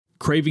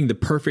Craving the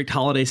perfect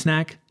holiday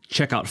snack?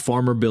 Check out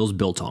Farmer Bill's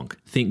Biltong.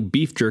 Think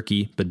beef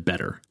jerky, but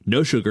better.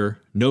 No sugar,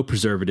 no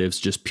preservatives,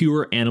 just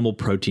pure animal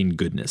protein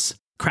goodness.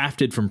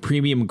 Crafted from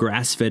premium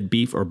grass-fed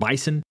beef or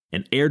bison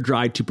and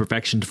air-dried to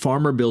perfection,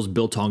 Farmer Bill's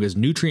Biltong is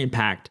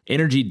nutrient-packed,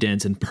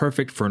 energy-dense, and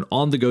perfect for an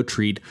on-the-go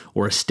treat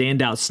or a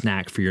standout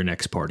snack for your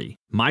next party.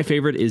 My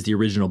favorite is the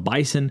original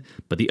bison,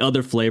 but the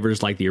other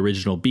flavors like the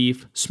original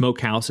beef,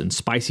 smokehouse, and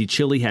spicy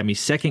chili have me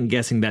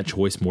second-guessing that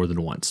choice more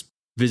than once.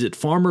 Visit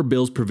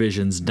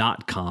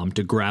farmerbillsprovisions.com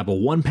to grab a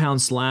 1-pound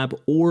slab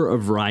or a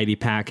variety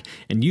pack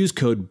and use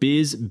code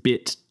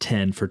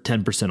BIZBIT10 for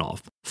 10%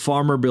 off.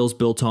 Farmer Bill's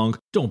Biltong,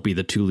 don't be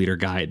the 2-liter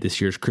guy at this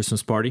year's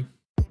Christmas party.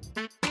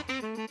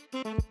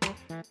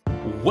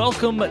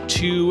 Welcome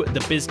to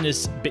the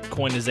Business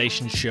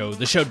Bitcoinization Show,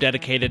 the show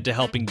dedicated to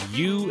helping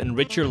you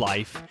enrich your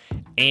life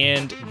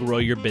and grow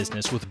your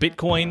business with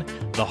Bitcoin,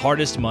 the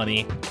hardest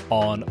money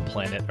on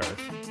planet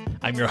Earth.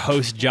 I'm your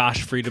host,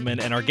 Josh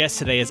Friedeman, and our guest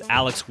today is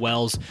Alex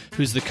Wells,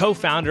 who's the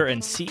co-founder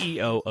and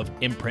CEO of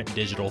Imprint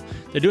Digital.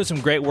 They're doing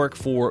some great work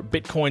for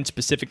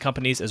Bitcoin-specific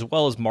companies as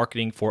well as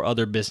marketing for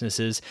other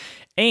businesses,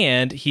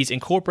 and he's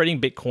incorporating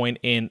Bitcoin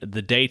in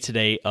the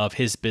day-to-day of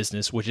his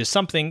business, which is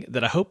something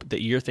that I hope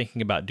that you're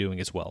thinking about doing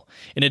as well.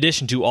 In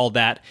addition to all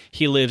that,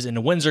 he lives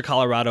in Windsor,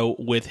 Colorado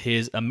with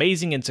his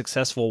amazing and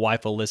successful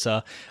wife,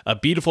 Alyssa, a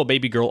beautiful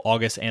baby girl,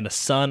 August, and a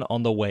son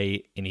on the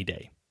way any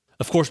day.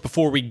 Of course,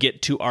 before we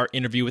get to our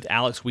interview with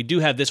Alex, we do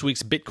have this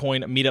week's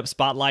Bitcoin Meetup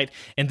Spotlight.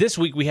 And this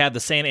week we have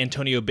the San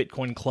Antonio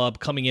Bitcoin Club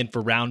coming in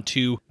for round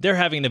 2. They're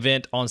having an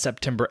event on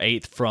September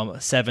 8th from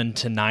 7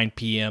 to 9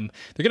 p.m.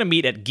 They're going to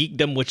meet at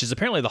Geekdom, which is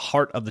apparently the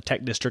heart of the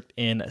tech district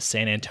in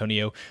San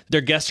Antonio. Their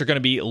guests are going to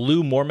be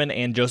Lou Mormon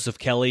and Joseph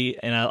Kelly.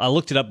 And I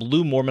looked it up.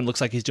 Lou Mormon looks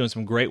like he's doing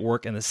some great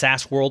work in the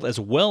SaaS world as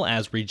well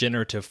as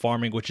regenerative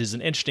farming, which is an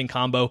interesting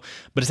combo.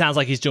 But it sounds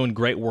like he's doing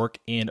great work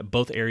in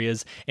both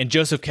areas. And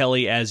Joseph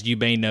Kelly, as you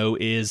may know,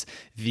 is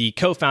the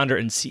co-founder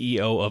and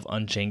CEO of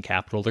Unchained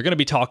Capital. They're going to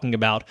be talking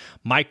about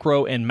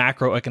micro and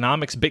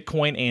macroeconomics,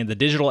 Bitcoin, and the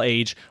digital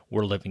age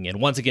we're living in.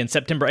 Once again,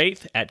 September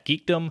 8th at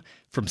Geekdom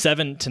from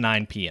 7 to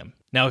 9 p.m.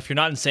 Now, if you're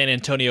not in San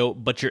Antonio,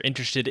 but you're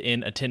interested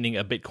in attending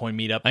a Bitcoin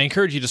meetup, I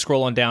encourage you to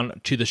scroll on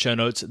down to the show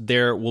notes.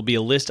 There will be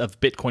a list of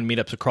Bitcoin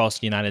meetups across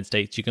the United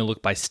States. You can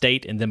look by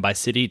state and then by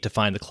city to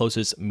find the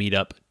closest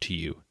meetup to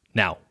you.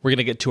 Now, we're going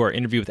to get to our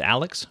interview with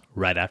Alex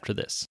right after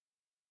this.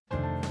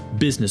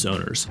 Business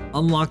owners,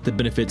 unlock the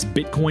benefits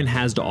Bitcoin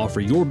has to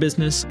offer your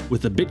business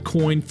with the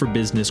Bitcoin for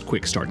Business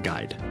Quick Start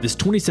Guide. This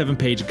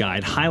 27-page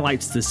guide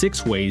highlights the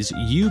 6 ways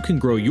you can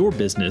grow your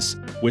business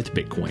with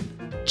Bitcoin.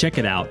 Check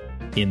it out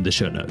in the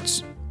show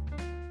notes.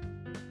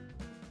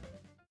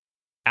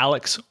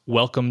 Alex,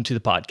 welcome to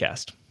the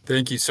podcast.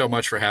 Thank you so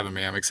much for having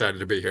me. I'm excited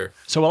to be here.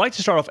 So I like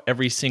to start off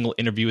every single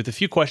interview with a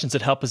few questions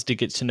that help us to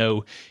get to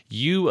know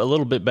you a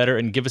little bit better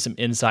and give us some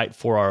insight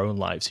for our own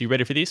lives. So you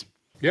ready for these?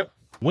 Yep.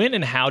 When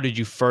and how did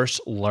you first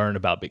learn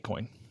about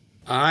Bitcoin?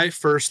 I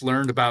first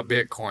learned about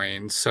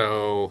Bitcoin.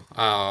 So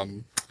I'll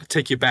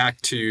take you back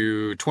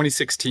to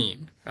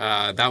 2016.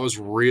 That was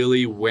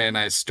really when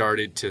I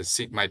started to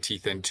sink my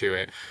teeth into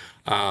it.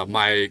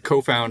 My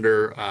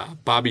co-founder,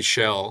 Bobby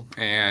Schell,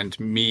 and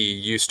me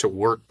used to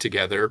work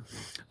together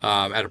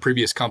at a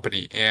previous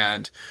company.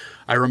 And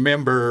I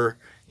remember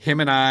him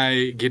and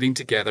I getting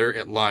together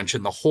at lunch,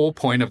 and the whole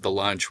point of the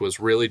lunch was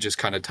really just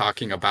kind of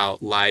talking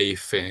about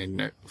life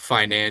and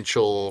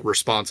financial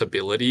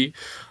responsibility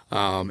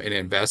and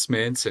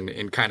investments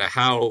and kind of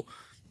how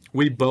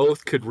we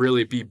both could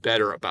really be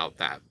better about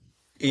that.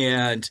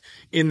 And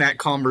in that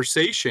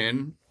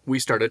conversation, we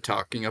started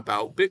talking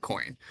about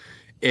Bitcoin.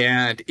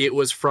 And it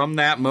was from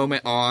that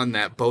moment on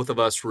that both of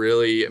us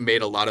really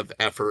made a lot of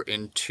effort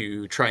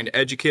into trying to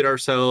educate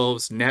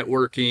ourselves,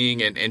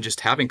 networking, and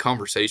just having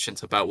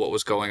conversations about what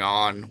was going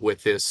on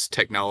with this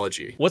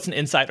technology. What's an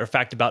insight or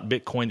fact about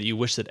Bitcoin that you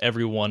wish that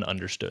everyone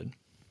understood?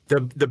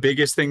 The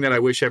biggest thing that I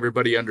wish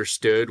everybody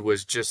understood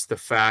was just the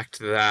fact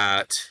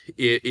that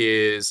it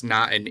is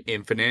not an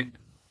infinite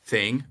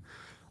thing.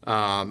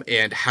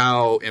 And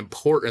how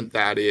important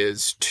that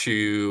is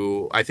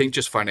to, I think,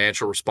 just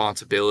financial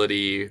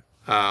responsibility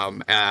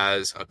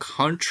as a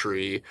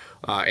country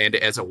and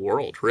as a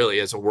world, really,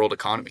 as a world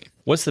economy.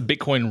 What's the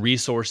Bitcoin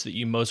resource that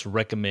you most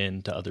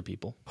recommend to other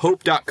people?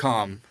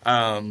 Hope.com.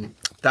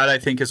 That I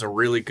think is a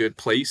really good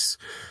place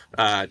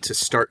to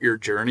start your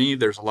journey.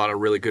 There's a lot of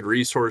really good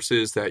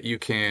resources that you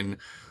can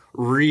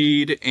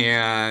read,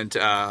 and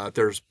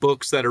there's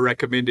books that are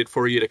recommended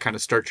for you to kind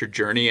of start your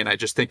journey. And I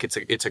just think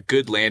it's a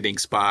good landing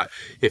spot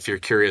if you're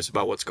curious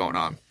about what's going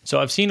on. So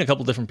I've seen a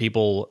couple different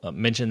people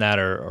mention that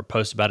or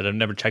post about it. I've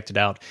never checked it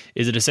out.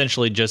 Is it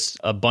essentially just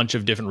a bunch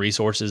of different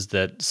resources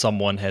that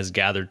someone has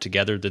gathered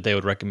together that they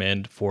would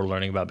recommend for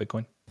learning about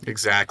Bitcoin?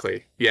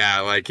 Exactly. Yeah,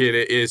 like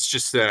it's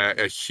just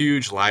a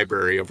huge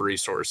library of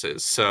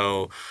resources.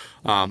 So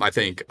I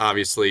think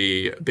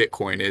obviously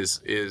Bitcoin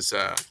is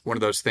one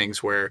of those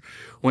things where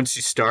once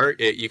you start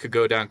it, you could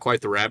go down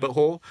quite the rabbit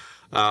hole.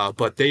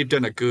 But they've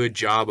done a good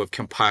job of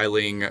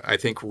compiling, I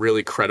think,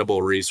 really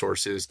credible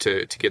resources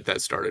to get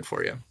that started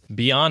for you.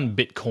 Beyond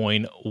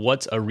Bitcoin,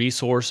 what's a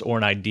resource or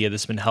an idea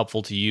that's been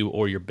helpful to you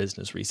or your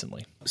business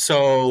recently?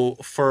 So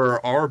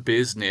for our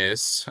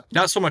business,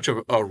 not so much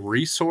of a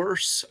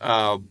resource,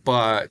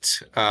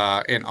 but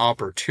an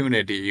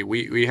opportunity.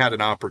 We had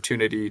an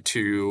opportunity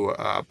to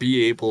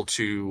be able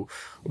to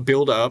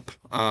build up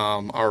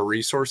our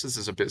resources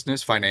as a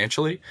business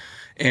financially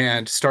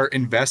and start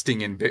investing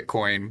in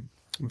Bitcoin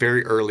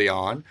very early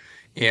on,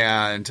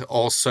 and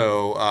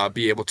also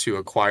be able to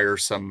acquire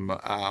some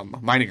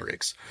mining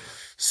rigs.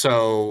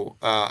 So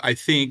I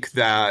think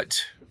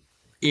that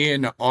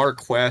in our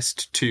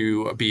quest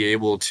to be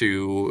able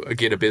to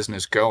get a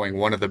business going,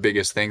 one of the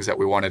biggest things that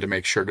we wanted to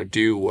make sure to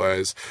do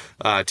was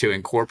to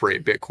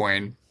incorporate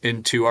Bitcoin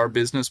into our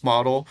business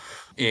model.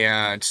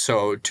 And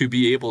so to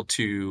be able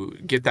to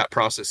get that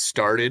process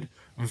started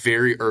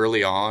very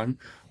early on,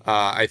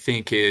 I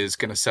think is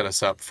going to set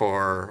us up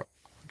for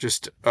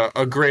just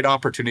a great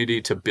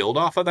opportunity to build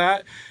off of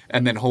that,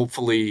 and then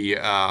hopefully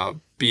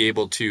be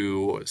able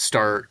to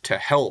start to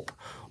help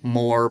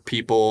more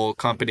people,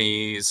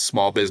 companies,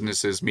 small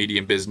businesses,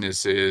 medium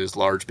businesses,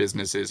 large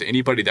businesses,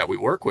 anybody that we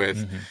work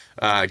with,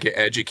 get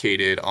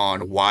educated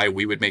on why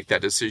we would make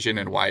that decision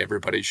and why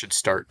everybody should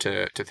start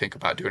to think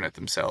about doing it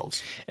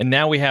themselves. And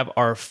now we have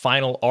our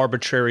final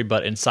arbitrary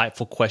but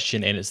insightful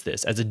question, and it's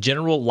this. As a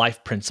general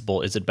life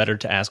principle, is it better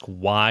to ask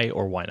why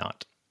or why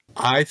not?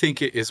 I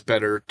think it is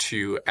better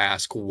to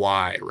ask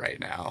why right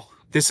now.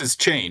 This has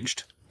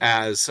changed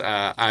as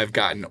I've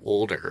gotten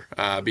older,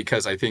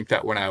 because I think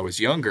that when I was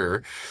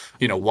younger,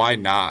 why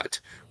not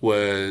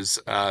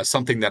was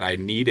something that I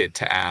needed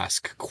to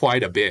ask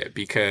quite a bit,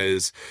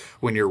 because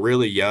when you're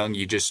really young,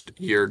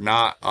 you're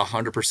not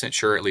 100%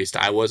 sure, at least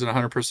I wasn't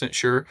 100%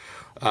 sure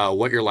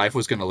what your life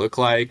was going to look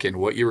like and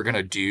what you were going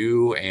to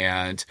do.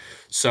 And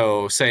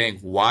so saying,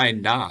 why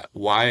not?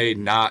 Why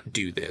not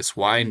do this?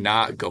 Why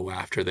not go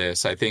after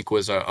this? I think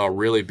was a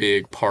really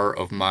big part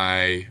of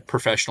my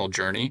professional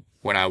journey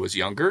when I was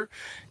younger.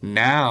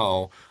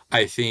 Now,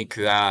 I think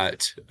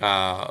that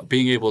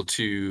being able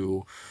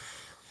to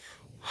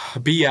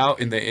be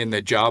out in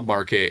the job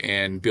market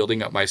and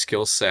building up my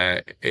skill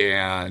set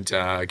and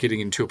getting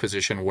into a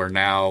position where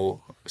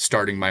now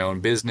starting my own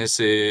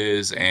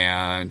businesses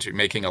and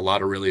making a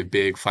lot of really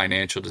big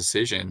financial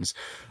decisions,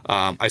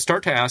 I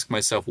start to ask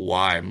myself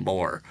why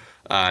more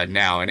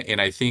now. And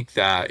I think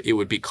that it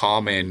would be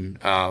common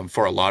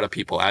for a lot of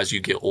people as you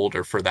get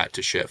older for that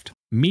to shift.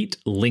 Meet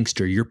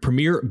Linkster, your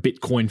premier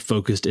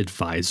Bitcoin-focused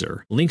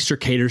advisor. Linkster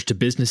caters to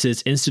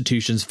businesses,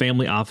 institutions,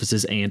 family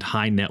offices, and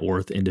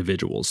high-net-worth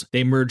individuals.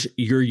 They merge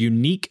your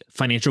unique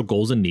financial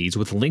goals and needs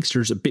with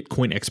Linkster's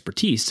Bitcoin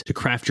expertise to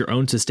craft your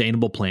own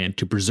sustainable plan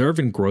to preserve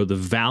and grow the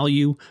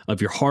value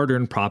of your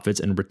hard-earned profits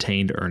and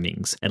retained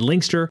earnings. At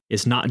Linkster,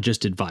 it's not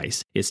just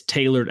advice, it's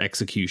tailored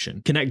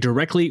execution. Connect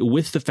directly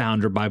with the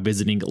founder by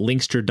visiting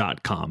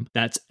linkster.com.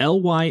 That's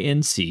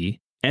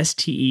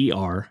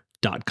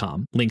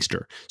LYNCSTER.com.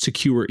 Linkster.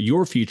 Secure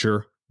your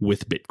future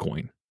with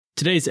Bitcoin.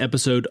 Today's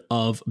episode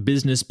of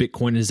Business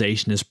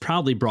Bitcoinization is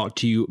proudly brought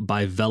to you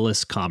by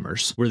Velis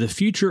Commerce, where the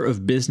future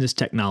of business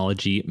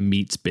technology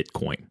meets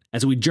Bitcoin.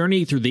 As we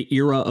journey through the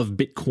era of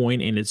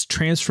Bitcoin and its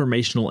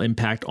transformational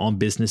impact on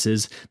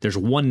businesses, there's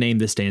one name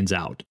that stands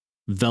out: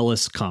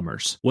 Velis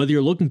Commerce. Whether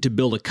you're looking to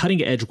build a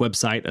cutting-edge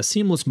website, a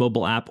seamless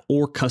mobile app,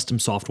 or custom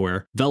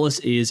software,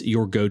 Velis is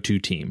your go-to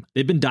team.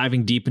 They've been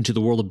diving deep into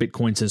the world of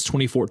Bitcoin since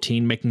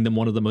 2014, making them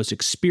one of the most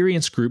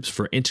experienced groups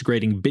for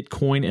integrating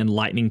Bitcoin and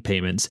Lightning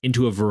payments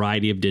into a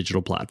variety of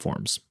digital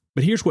platforms.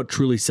 But here's what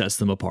truly sets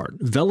them apart.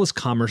 Velis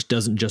Commerce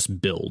doesn't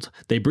just build.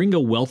 They bring a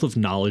wealth of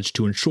knowledge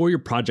to ensure your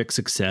project's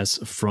success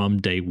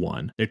from day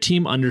one. Their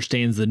team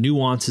understands the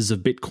nuances of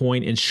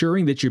Bitcoin,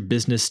 ensuring that your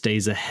business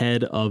stays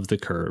ahead of the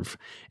curve.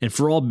 And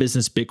for all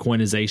business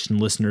Bitcoinization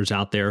listeners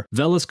out there,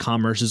 Velis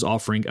Commerce is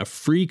offering a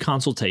free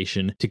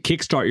consultation to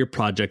kickstart your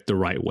project the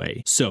right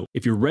way. So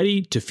if you're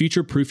ready to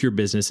future-proof your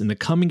business in the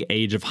coming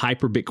age of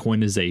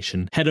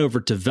hyper-Bitcoinization, head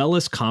over to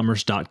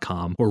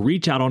veliscommerce.com or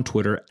reach out on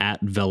Twitter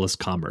at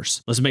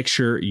veliscommerce. Let's make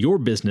sure your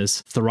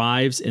business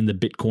thrives in the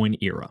Bitcoin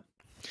era.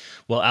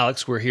 Well,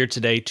 Alex, we're here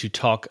today to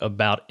talk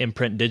about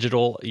Imprint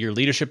Digital, your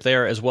leadership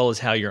there, as well as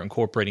how you're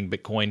incorporating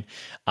Bitcoin.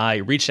 I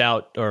reached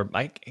out, or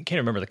I can't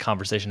remember the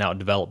conversation, how it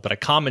developed, but I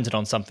commented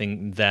on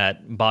something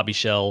that Bobby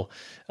Shell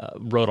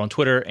wrote on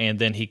Twitter, and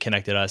then he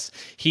connected us.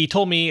 He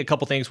told me a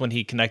couple things when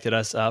he connected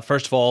us.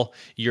 First of all,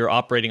 you're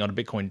operating on a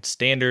Bitcoin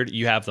standard.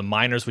 You have the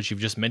miners, which you've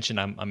just mentioned.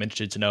 I'm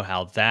interested to know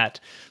how that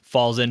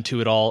falls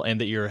into it all,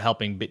 and that you're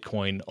helping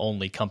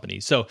Bitcoin-only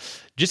companies. So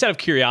just out of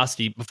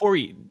curiosity, before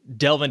we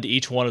delve into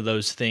each one of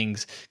those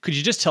things, could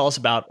you just tell us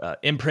about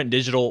Imprint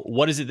Digital?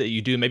 What is it that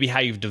you do? Maybe how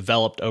you've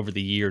developed over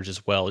the years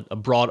as well, a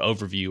broad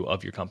overview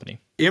of your company.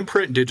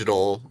 Imprint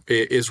Digital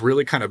is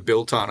really kind of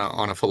built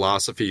on a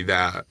philosophy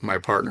that my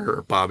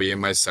partner, Bobby,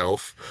 and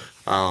myself,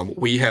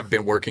 we have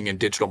been working in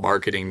digital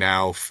marketing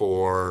now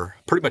for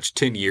pretty much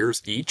 10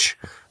 years each,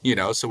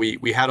 so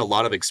we had a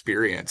lot of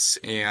experience.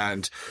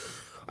 And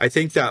I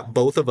think that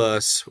both of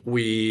us,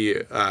 we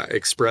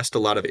expressed a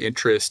lot of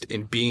interest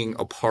in being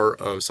a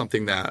part of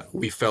something that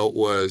we felt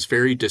was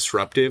very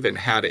disruptive and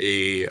had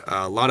a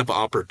lot of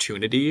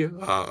opportunity,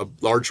 a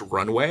large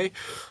runway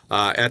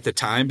at the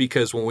time.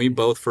 Because when we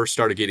both first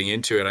started getting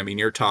into it, I mean,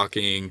 you're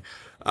talking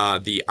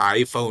the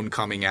iPhone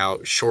coming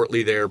out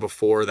shortly there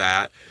before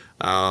that.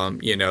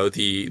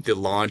 The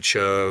launch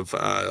of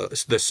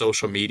the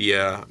social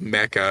media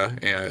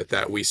mecca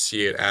that we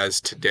see it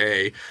as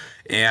today.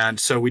 And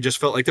so we just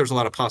felt like there was a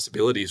lot of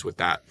possibilities with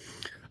that.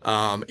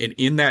 And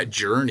in that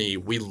journey,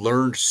 we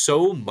learned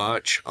so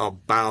much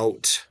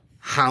about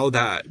how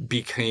that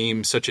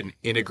became such an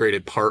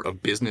integrated part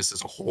of business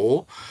as a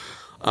whole.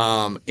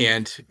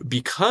 And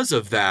because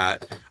of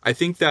that, I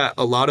think that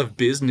a lot of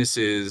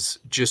businesses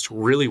just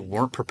really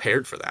weren't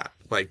prepared for that.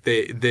 Like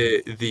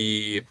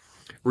the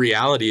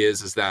reality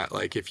is that,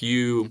 like, if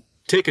you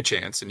take a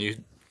chance and you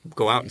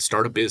go out and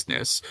start a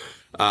business,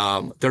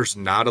 there's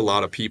not a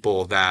lot of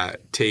people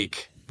that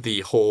take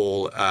the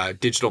whole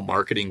digital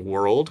marketing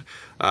world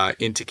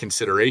into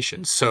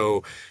consideration.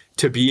 So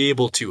to be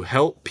able to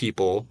help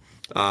people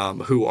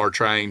who are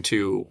trying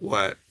to,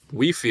 what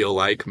we feel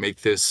like,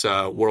 make this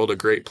world a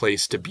great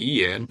place to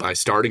be in by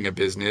starting a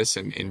business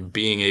and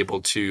being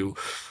able to,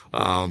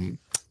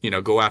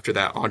 go after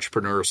that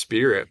entrepreneurial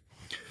spirit,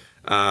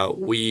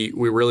 we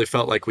really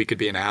felt like we could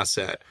be an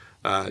asset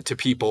to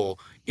people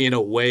in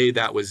a way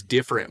that was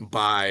different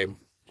by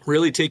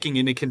really taking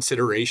into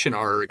consideration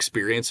our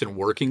experience in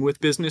working with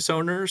business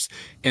owners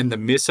and the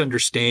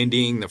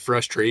misunderstanding, the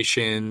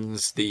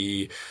frustrations,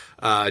 the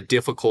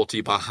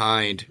difficulty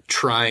behind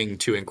trying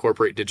to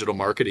incorporate digital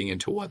marketing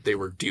into what they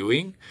were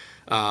doing,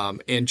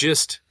 and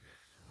just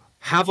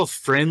have a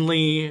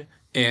friendly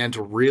and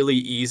really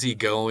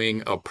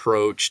easygoing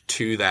approach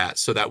to that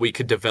so that we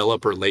could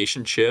develop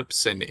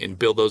relationships and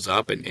build those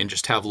up and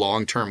just have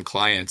long-term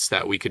clients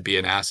that we could be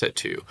an asset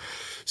to.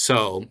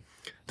 So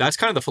that's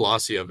kind of the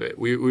philosophy of it.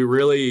 We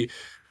really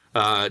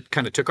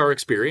kind of took our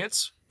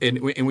experience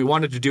and we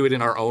wanted to do it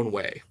in our own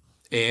way.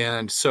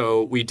 And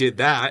so we did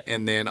that.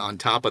 And then on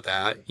top of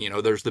that,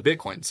 there's the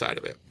Bitcoin side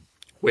of it,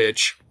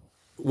 which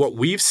what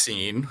we've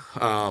seen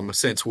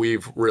since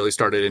we've really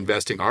started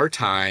investing our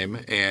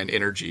time and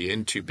energy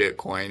into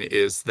Bitcoin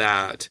is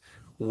that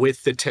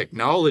with the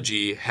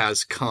technology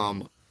has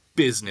come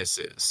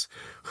businesses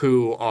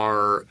who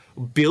are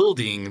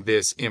building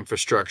this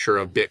infrastructure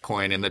of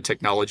Bitcoin and the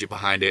technology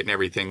behind it and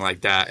everything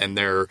like that. And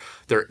they're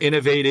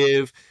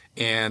innovative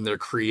and they're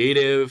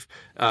creative.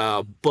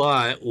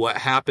 But what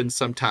happens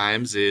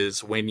sometimes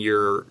is when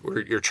you're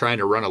trying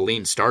to run a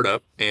lean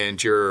startup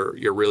and you're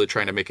really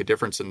trying to make a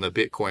difference in the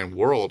Bitcoin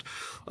world,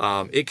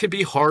 it can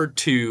be hard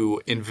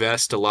to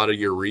invest a lot of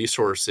your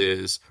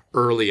resources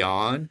early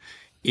on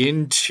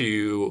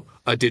into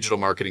a digital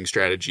marketing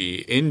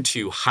strategy,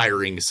 into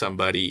hiring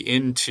somebody,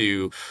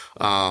 into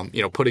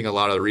putting a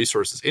lot of the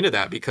resources into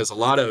that, because a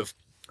lot of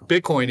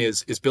Bitcoin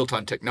is built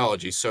on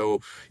technology.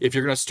 So if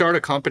you're going to start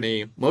a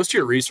company, most of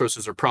your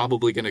resources are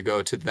probably going to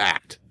go to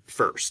that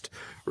first,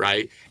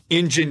 right?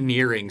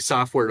 Engineering,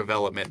 software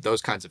development,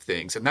 those kinds of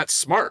things. And that's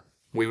smart.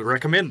 We would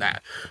recommend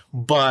that.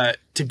 But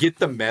to get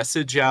the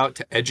message out,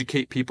 to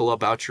educate people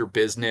about your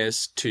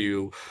business,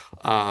 to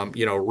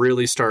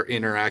really start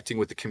interacting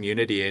with the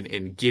community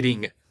and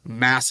getting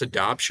mass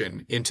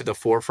adoption into the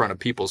forefront of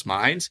people's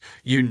minds,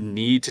 you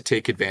need to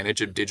take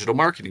advantage of digital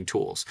marketing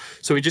tools.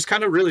 So we just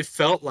kind of really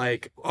felt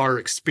like our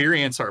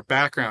experience, our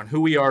background, who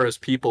we are as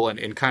people,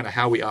 and kind of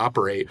how we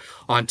operate,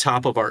 on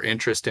top of our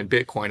interest in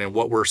Bitcoin and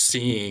what we're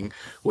seeing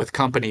with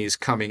companies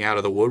coming out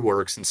of the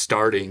woodworks and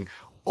starting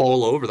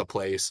all over the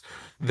place,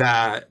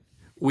 that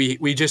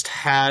we just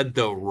had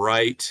the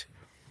right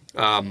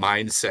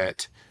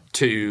mindset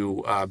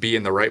to be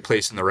in the right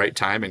place in the right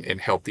time and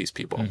help these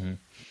people. Mm-hmm.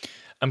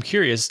 I'm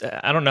curious,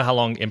 I don't know how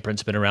long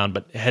Imprint's been around,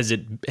 but has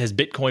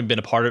Bitcoin been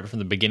a part of it from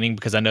the beginning?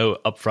 Because I know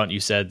upfront you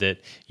said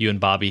that you and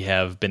Bobby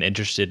have been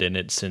interested in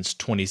it since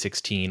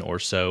 2016 or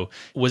so.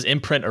 Was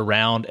Imprint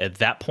around at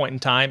that point in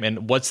time?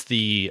 And what's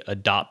the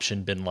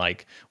adoption been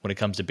like when it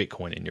comes to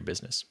Bitcoin in your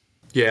business?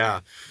 Yeah.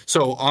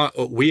 So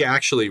we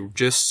actually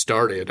just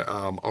started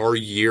our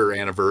year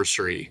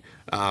anniversary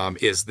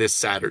is this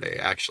Saturday,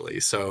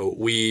 actually. So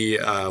we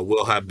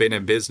will have been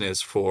in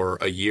business for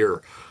a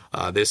year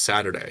this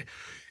Saturday.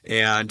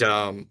 And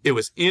it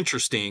was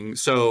interesting.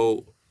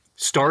 So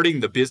starting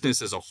the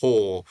business as a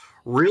whole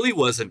really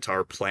wasn't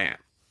our plan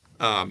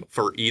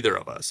for either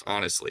of us,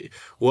 honestly.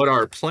 What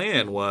our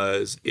plan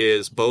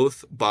is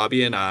both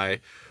Bobby and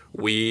I,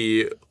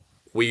 we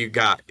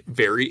got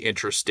very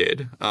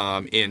interested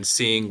in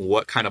seeing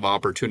what kind of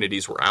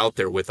opportunities were out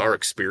there with our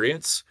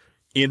experience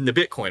in the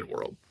Bitcoin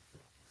world.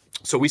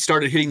 So we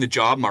started hitting the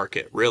job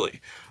market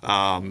really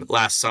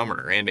last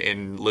summer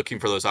and looking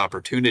for those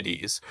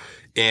opportunities.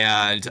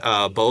 And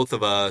both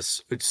of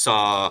us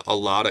saw a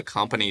lot of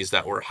companies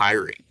that were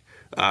hiring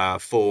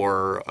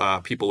for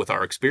people with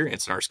our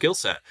experience and our skill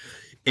set.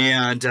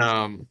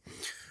 And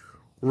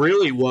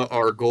really what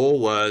our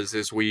goal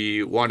is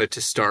we wanted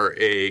to start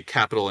a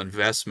capital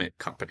investment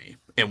company.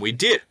 And we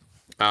did.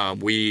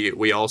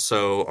 We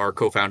also are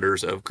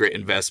co-founders of Grit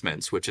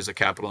Investments, which is a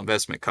capital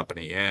investment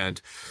company.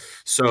 And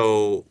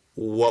so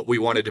what we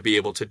wanted to be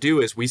able to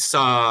do is we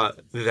saw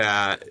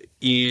that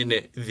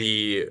in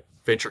the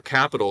venture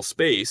capital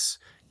space,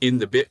 in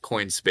the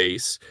Bitcoin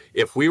space,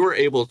 if we were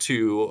able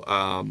to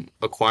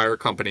acquire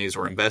companies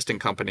or invest in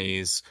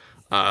companies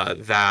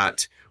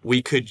that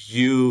we could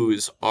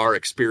use our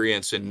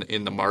experience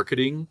in the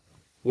marketing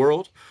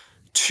world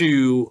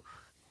to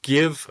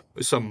give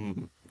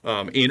some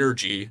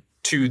energy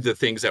to the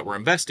things that we're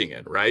investing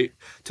in, right?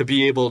 To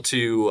be able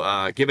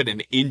to give it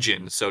an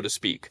engine, so to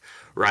speak,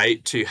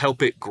 right? To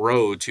help it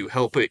grow, to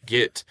help it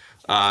get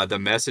the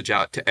message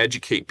out, to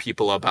educate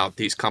people about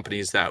these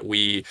companies that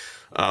we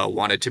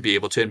wanted to be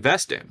able to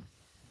invest in.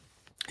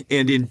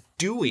 And in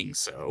doing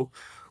so,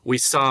 we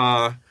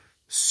saw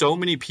so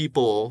many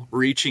people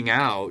reaching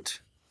out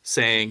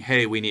saying,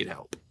 hey, we need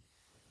help.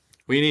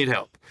 We need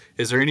help.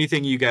 Is there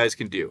anything you guys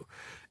can do?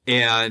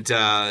 And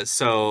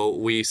so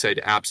we said,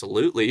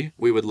 absolutely,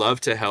 we would love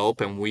to help.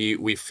 And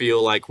we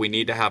feel like we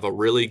need to have a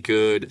really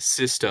good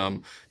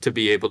system to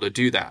be able to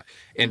do that.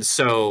 And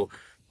so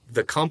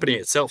the company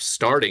itself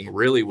starting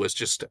really was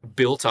just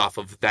built off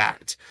of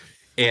that.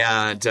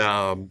 And,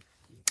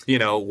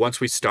 once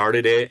we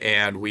started it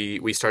and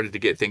we started to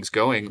get things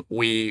going,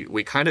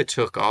 we kind of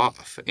took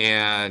off,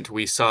 and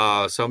we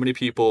saw so many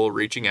people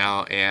reaching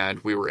out, and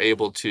we were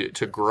able to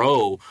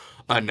grow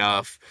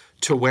enough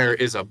to where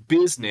as a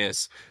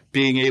business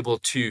being able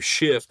to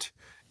shift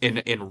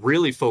and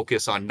really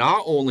focus on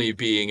not only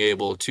being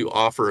able to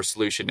offer a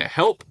solution to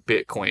help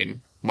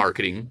Bitcoin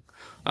marketing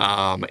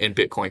and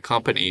Bitcoin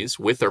companies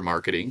with their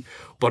marketing,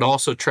 but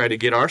also try to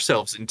get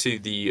ourselves into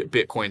the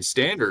Bitcoin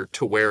standard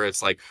to where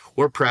it's like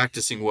we're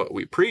practicing what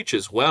we preach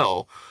as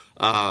well.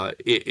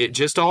 It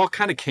just all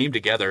kind of came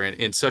together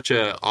in such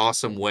an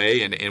awesome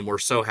way. And we're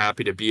so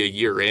happy to be a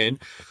year in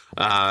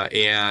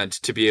and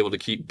to be able to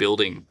keep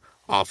building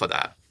off of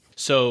that.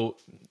 So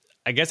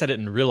I guess I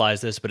didn't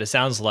realize this, but it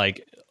sounds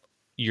like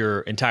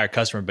your entire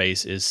customer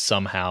base is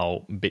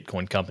somehow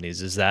Bitcoin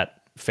companies. Is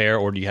that fair?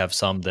 Or do you have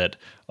some that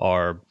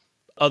are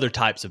other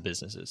types of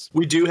businesses?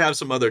 We do have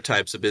some other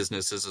types of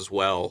businesses as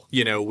well.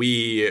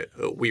 We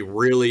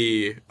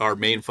really, our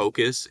main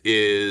focus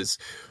is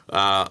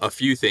a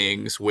few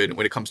things when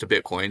it comes to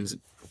Bitcoins.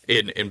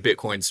 In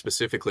Bitcoin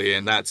specifically,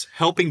 and that's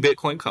helping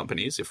Bitcoin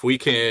companies. If we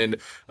can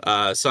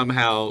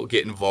somehow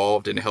get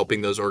involved in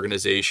helping those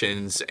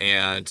organizations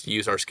and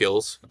use our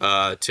skills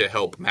to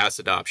help mass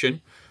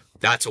adoption,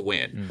 that's a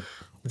win.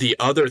 The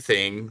other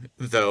thing,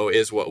 though,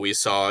 is what we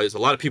saw is a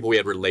lot of people we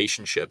had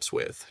relationships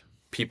with,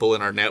 people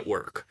in our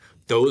network.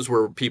 Those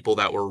were people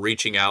that were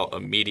reaching out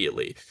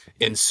immediately.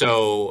 And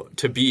so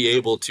to be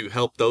able to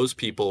help those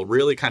people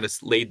really kind of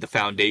laid the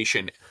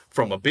foundation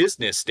from a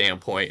business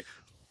standpoint.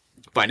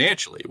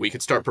 Financially, we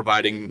could start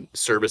providing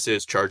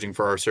services, charging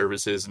for our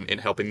services,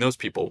 and helping those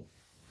people.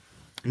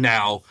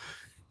 Now,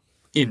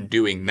 in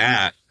doing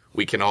that,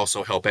 we can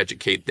also help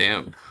educate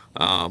them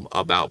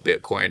about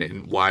Bitcoin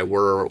and why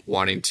we're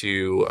wanting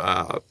to,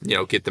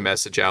 get the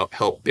message out,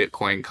 help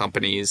Bitcoin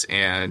companies,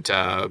 and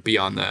be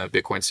on the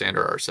Bitcoin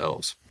standard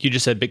ourselves. You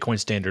just said Bitcoin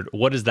standard.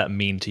 What does that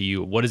mean to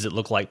you? What does it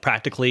look like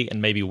practically, and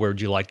maybe where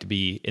would you like to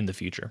be in the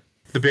future?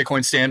 The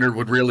Bitcoin standard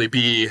would really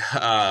be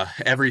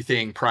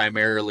everything,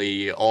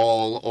 primarily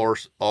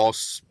all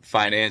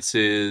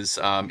finances,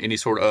 any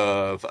sort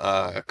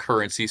of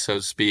currency, so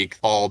to speak,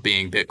 all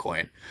being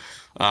Bitcoin.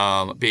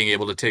 Being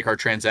able to take our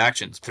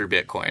transactions through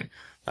Bitcoin,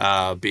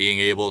 being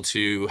able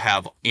to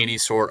have any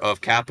sort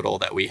of capital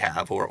that we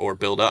have or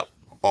build up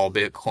all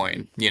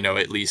Bitcoin,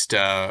 at least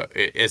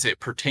as it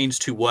pertains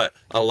to what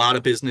a lot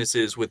of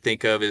businesses would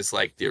think of as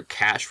like their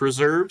cash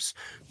reserves.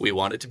 We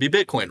want it to be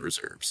Bitcoin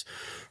reserves,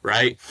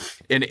 right?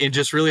 And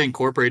just really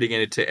incorporating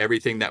it into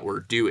everything that we're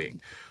doing.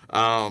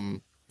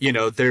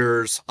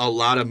 There's a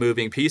lot of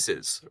moving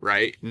pieces,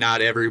 right?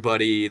 Not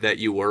everybody that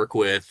you work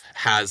with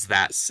has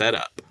that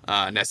setup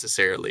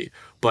necessarily.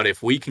 But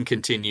if we can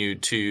continue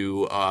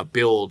to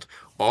build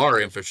our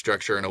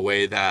infrastructure in a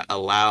way that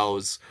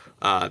allows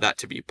that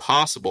to be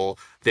possible,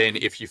 then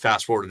if you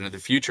fast forward into the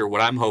future,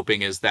 what I'm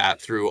hoping is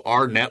that through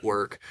our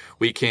network,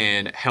 we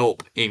can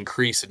help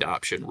increase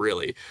adoption,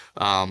 really.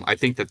 I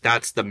think that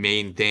that's the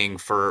main thing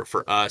for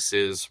us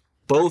is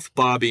both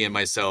Bobby and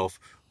myself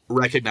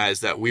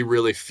recognize that we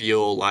really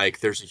feel like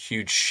there's a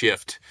huge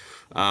shift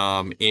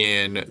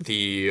in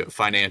the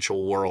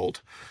financial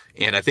world.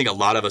 And I think a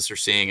lot of us are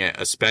seeing it,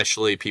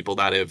 especially people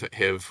that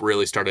have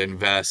really started to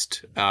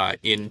invest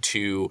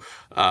into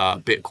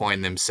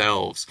Bitcoin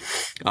themselves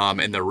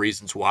and the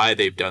reasons why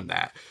they've done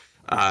that.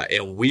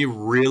 And we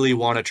really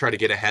want to try to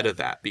get ahead of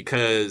that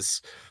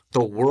because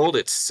the world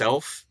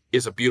itself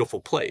is a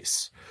beautiful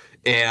place.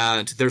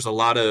 And there's a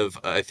lot of,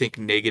 I think,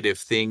 negative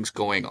things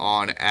going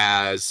on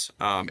as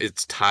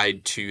it's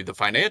tied to the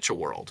financial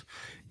world.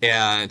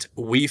 And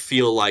we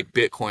feel like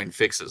Bitcoin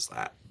fixes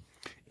that.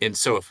 And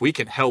so if we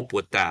can help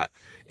with that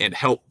and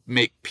help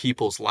make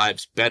people's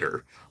lives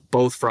better,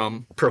 both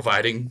from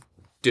providing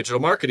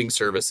digital marketing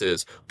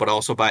services, but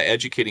also by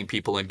educating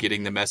people and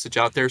getting the message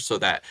out there so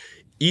that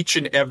each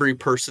and every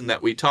person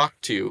that we talk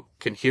to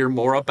can hear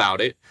more about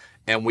it,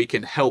 and we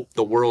can help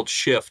the world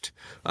shift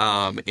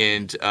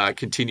and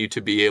continue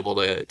to be able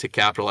to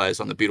capitalize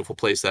on the beautiful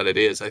place that it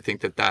is. I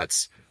think that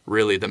that's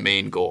really the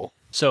main goal.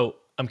 So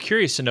I'm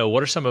curious to know,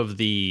 what are some of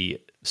the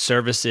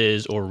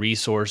services or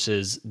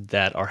resources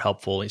that are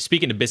helpful?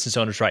 Speaking to business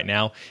owners right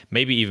now,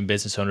 maybe even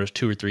business owners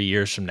 2 or 3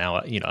 years from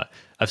now,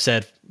 I've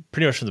said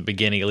pretty much from the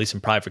beginning, at least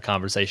in private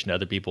conversation to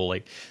other people,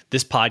 like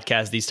this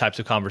podcast, these types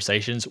of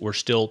conversations, we're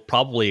still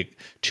probably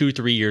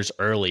 2-3 years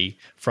early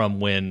from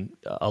when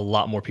a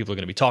lot more people are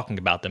going to be talking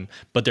about them,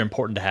 but they're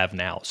important to have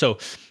now. So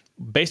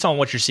based on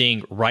what you're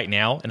seeing right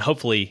now, and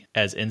hopefully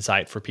as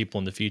insight for people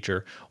in the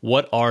future,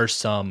 what are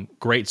some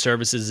great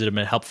services that have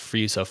been helpful for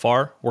you so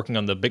far working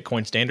on the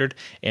Bitcoin standard?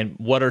 And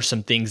what are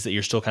some things that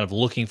you're still kind of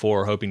looking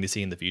for or hoping to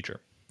see in the future?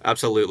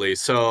 Absolutely.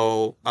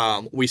 So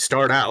we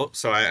start out,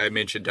 so I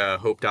mentioned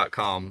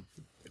hope.com.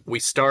 We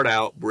start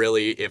out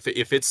really, if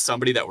it's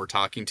somebody that we're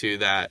talking to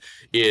that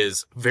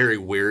is very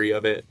weary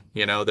of it,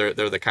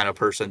 they're the kind of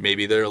person,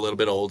 maybe they're a little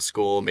bit old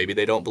school, maybe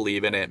they don't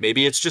believe in it,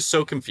 maybe it's just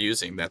so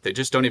confusing that they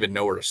just don't even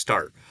know where to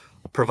start.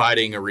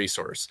 Providing a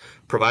resource,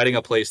 providing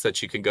a place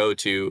that you can go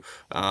to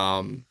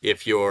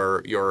if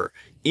you're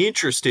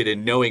interested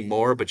in knowing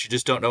more, but you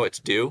just don't know what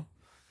to do,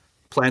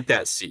 plant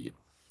that seed,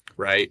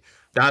 right?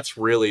 That's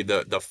really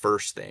the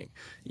first thing,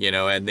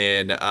 and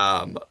then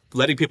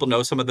letting people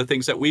know some of the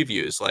things that we've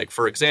used. Like,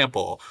 for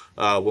example,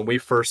 when we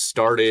first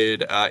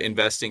started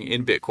investing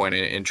in Bitcoin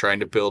and trying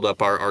to build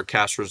up our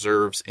cash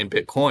reserves in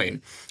Bitcoin,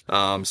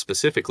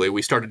 specifically,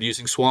 we started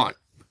using Swan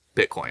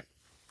Bitcoin.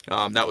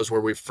 That was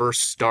where we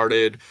first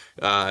started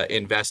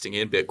investing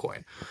in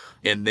Bitcoin.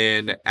 And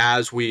then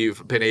as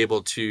we've been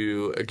able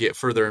to get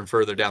further and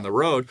further down the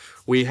road,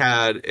 we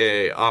had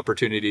a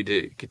opportunity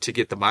to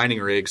get the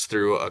mining rigs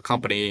through a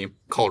company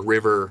called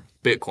River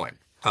Bitcoin.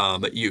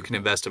 You can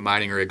invest in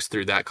mining rigs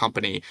through that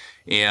company.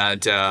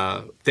 And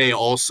they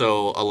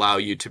also allow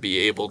you to be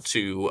able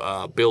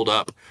to build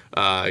up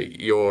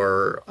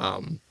your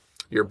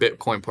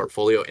Bitcoin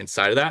portfolio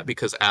inside of that,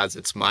 because as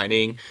it's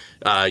mining,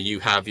 you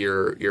have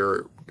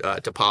your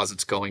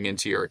deposits going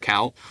into your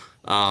account.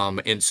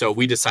 And so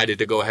we decided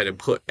to go ahead and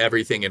put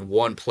everything in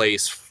one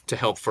place to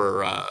help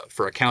for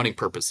accounting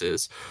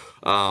purposes.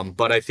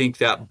 But I think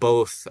that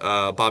both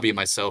Bobby and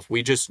myself,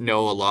 we just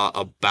know a lot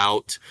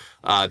about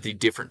the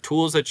different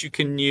tools that you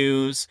can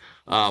use,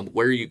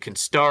 where you can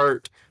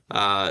start,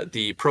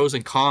 the pros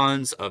and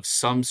cons of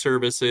some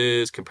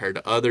services compared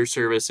to other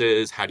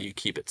services. How do you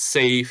keep it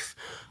safe?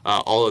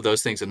 All of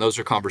those things. And those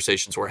are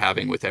conversations we're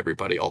having with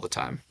everybody all the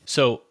time.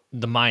 So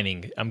the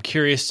mining, I'm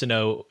curious to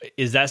know,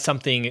 is that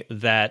something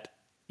that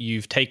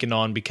you've taken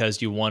on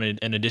because you wanted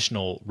an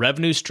additional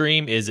revenue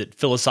stream? Is it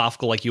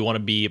philosophical, like you want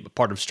to be a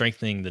part of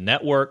strengthening the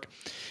network?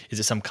 Is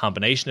it some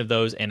combination of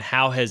those? And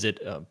how has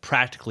it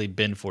practically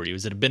been for you?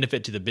 Is it a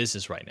benefit to the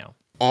business right now?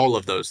 All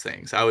of those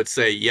things. I would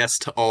say yes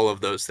to all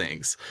of those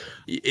things.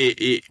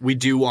 We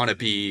do want to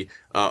be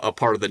a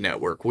part of the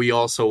network. We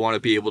also want to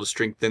be able to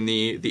strengthen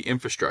the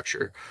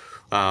infrastructure.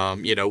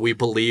 We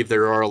believe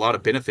there are a lot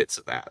of benefits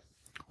of that,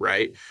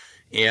 right?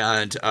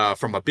 And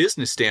from a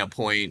business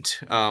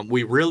standpoint,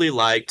 we really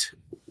liked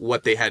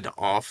what they had to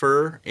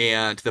offer,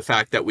 and the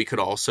fact that we could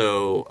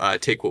also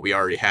take what we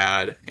already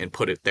had and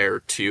put it there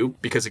too.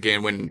 Because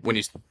again, when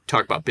you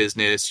talk about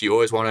business, you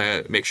always want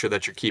to make sure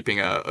that you're keeping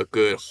a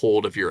good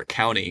hold of your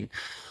accounting.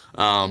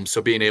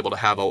 So being able to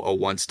have a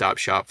one-stop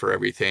shop for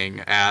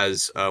everything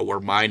as we're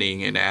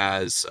mining and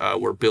as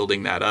we're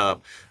building that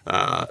up,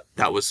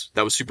 that was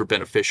super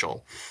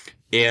beneficial.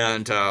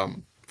 And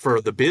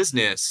for the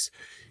business,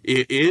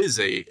 it is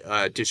a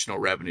additional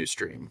revenue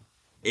stream.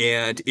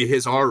 And it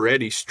has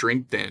already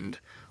strengthened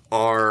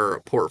our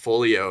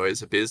portfolio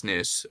as a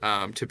business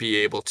to be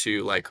able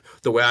to, like,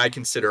 the way I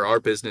consider our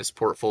business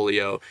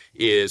portfolio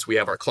is we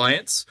have our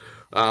clients,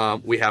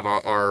 we have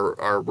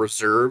our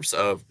reserves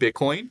of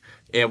Bitcoin,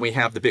 and we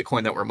have the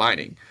Bitcoin that we're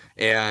mining.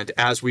 And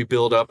as we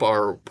build up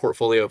our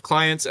portfolio of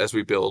clients, as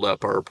we build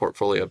up our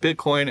portfolio of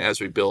Bitcoin, as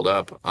we build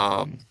up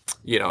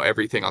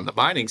everything on the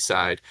mining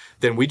side,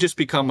 then we just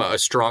become a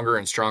stronger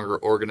and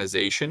stronger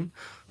organization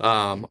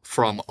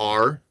from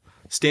our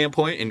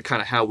standpoint and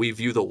kind of how we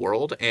view the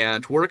world.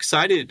 And we're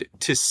excited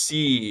to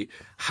see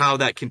how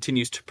that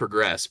continues to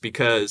progress,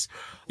 because,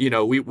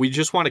 we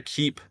just want to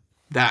keep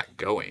that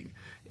going.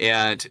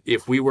 And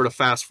if we were to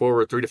fast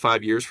forward 3 to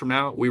 5 years from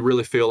now, we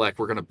really feel like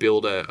we're going to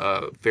build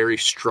a very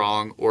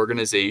strong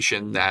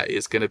organization that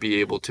is going to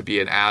be able to be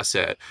an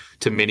asset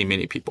to many,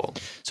 many people.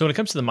 So when it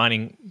comes to the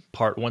mining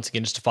part, once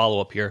again, just to follow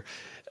up here,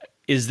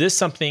 is this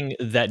something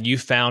that you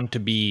found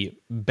to be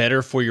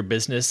better for your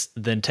business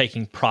than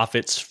taking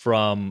profits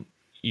from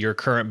your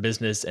current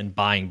business and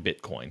buying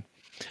Bitcoin?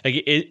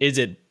 Like, is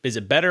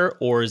it better,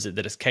 or is it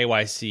that it's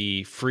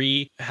KYC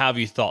free? How have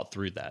you thought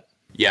through that?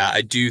 Yeah,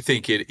 I do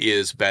think it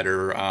is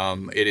better.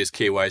 It is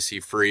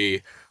KYC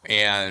free,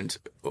 and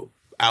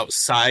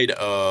outside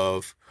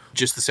of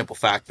just the simple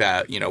fact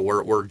that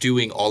we're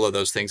doing all of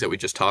those things that we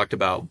just talked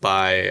about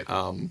by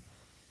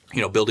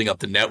building up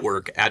the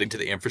network, adding to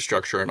the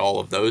infrastructure and all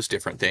of those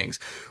different things.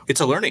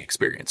 It's a learning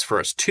experience for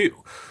us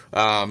too.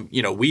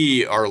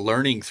 We are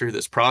learning through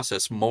this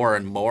process more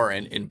and more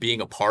and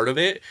being a part of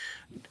it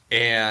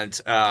and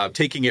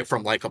taking it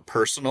from like a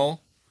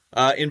personal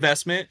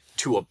investment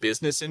to a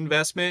business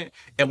investment.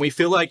 And we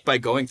feel like by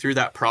going through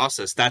that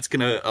process, that's going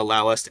to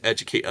allow us to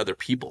educate other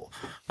people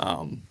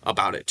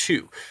about it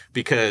too.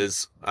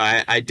 Because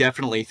I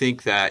definitely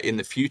think that in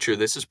the future,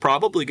 this is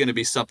probably going to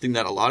be something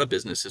that a lot of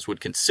businesses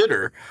would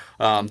consider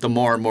the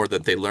more and more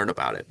that they learn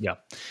about it. Yeah.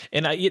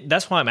 And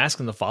that's why I'm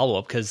asking the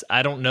follow-up, because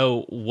I don't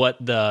know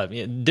what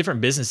the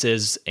different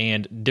businesses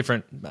and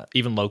different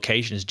even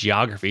locations,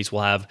 geographies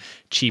will have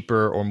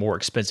cheaper or more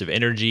expensive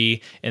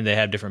energy, and they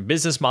have different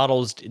business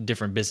models,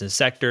 different business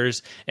sectors.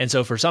 And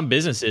so for some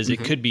businesses,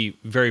 it could be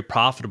very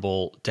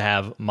profitable to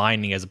have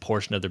mining as a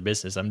portion of their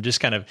business. I'm just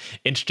kind of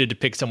interested to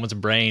pick someone's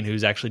brain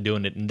who's actually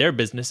doing it in their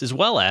business, as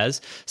well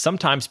as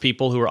sometimes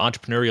people who are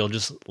entrepreneurial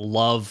just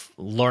love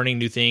learning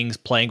new things,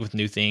 playing with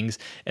new things.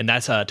 And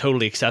that's a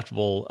totally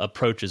acceptable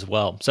approach as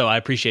well. So I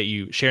appreciate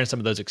you sharing some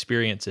of those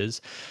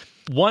experiences.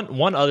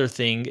 One other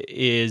thing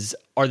is,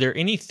 are there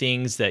any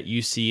things that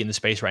you see in the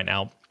space right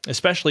now,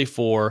 especially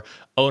for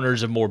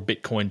owners of more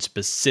Bitcoin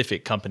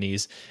specific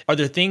companies? Are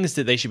there things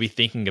that they should be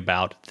thinking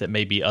about that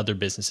maybe other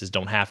businesses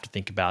don't have to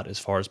think about as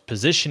far as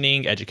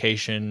positioning,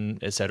 education,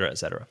 et cetera, et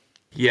cetera?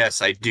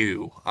 Yes, I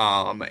do.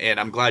 And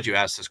I'm glad you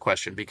asked this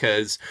question,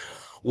 because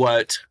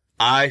what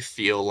I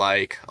feel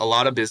like a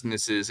lot of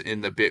businesses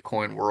in the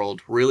Bitcoin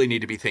world really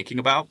need to be thinking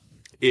about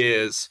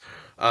is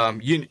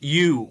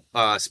you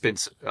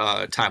spend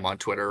time on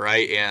Twitter,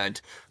 right? And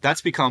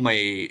that's become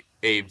a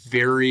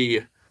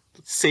very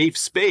safe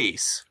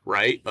space,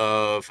 right,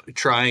 of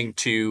trying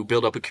to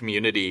build up a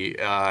community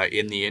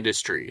in the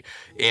industry.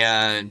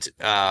 And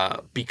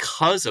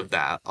because of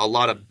that, a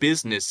lot of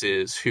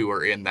businesses who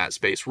are in that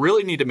space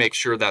really need to make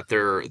sure that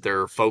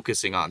they're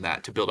focusing on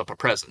that to build up a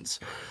presence.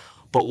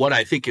 But what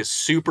I think is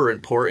super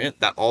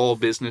important that all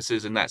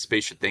businesses in that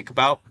space should think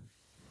about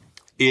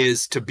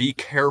is to be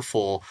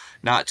careful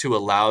not to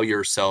allow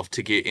yourself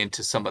to get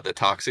into some of the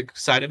toxic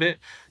side of it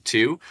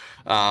too.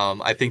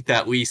 I think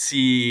that we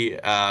see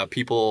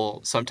people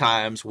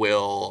sometimes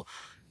will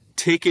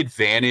take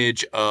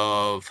advantage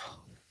of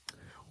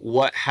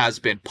what has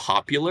been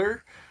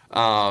popular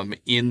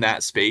in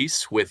that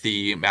space with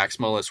the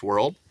maximalist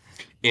world.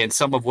 And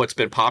some of what's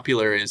been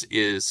popular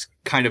is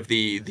kind of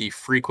the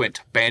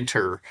frequent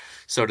banter,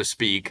 so to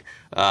speak,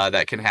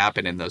 that can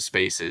happen in those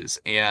spaces.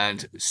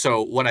 And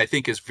so what I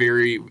think is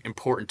very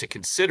important to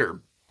consider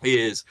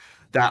is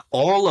that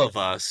all of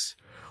us,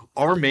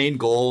 our main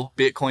goal,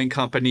 Bitcoin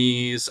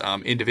companies,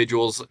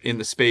 individuals in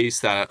the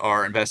space that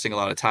are investing a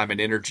lot of time and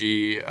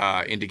energy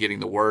into getting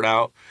the word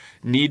out,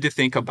 need to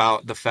think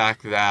about the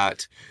fact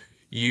that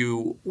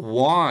you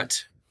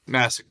want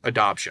mass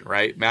adoption,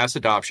 right? Mass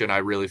adoption, I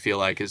really feel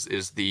like is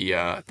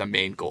the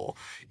main goal.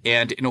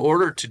 And in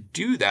order to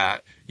do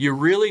that, you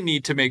really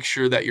need to make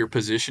sure that you're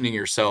positioning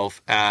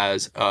yourself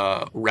as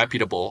a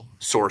reputable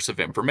source of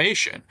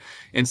information.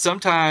 And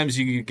sometimes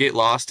you get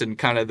lost in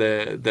kind of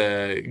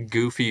the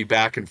goofy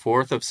back and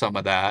forth of some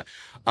of that.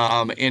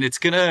 And it's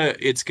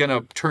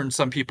gonna turn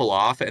some people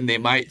off, and they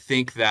might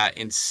think that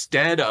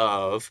instead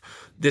of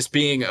this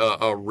being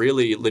a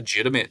really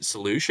legitimate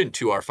solution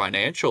to our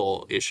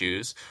financial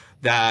issues,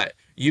 that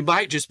you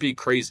might just be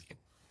crazy.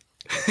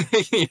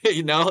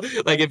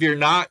 Like if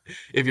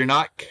you're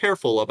not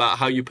careful about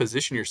how you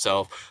position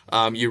yourself,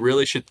 you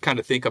really should kind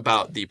of think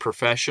about the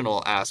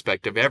professional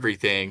aspect of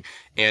everything,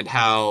 and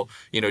how,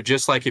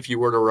 just like if you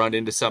were to run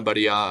into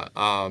somebody, out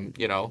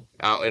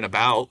and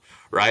about,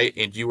 right,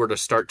 and you were to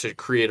start to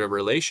create a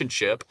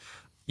relationship,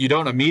 you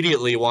don't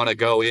immediately want to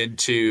go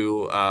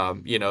into,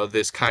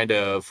 this kind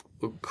of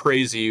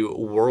crazy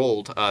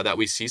world that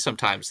we see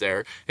sometimes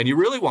there. And you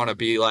really want to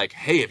be like,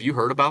 hey, have you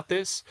heard about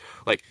this?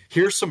 Like,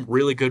 here's some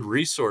really good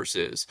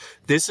resources.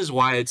 This is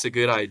why it's a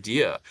good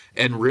idea.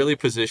 And really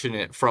position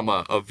it from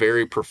a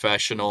very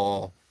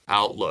professional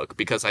outlook,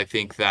 because I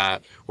think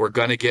that we're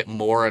going to get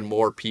more and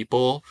more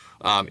people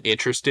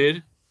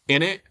interested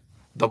in it,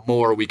 the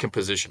more we can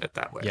position it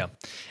that way. Yeah.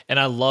 And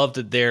I love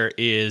that there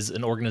is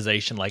an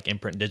organization like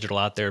Imprint Digital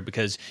out there,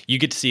 because you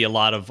get to see a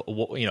lot of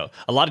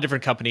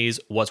different companies,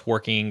 what's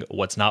working,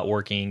 what's not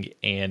working,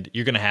 and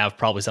you're going to have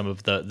probably some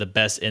of the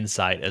best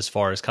insight as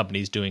far as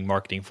companies doing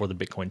marketing for the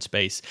Bitcoin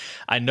space.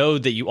 I know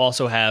that you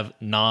also have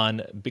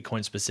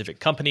non-Bitcoin specific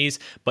companies,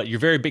 but you're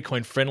very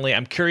Bitcoin friendly.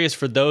 I'm curious,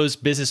 for those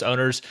business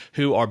owners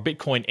who are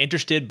Bitcoin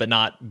interested but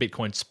not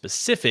Bitcoin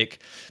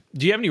specific,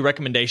 do you have any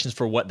recommendations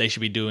for what they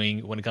should be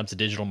doing when it comes to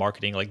digital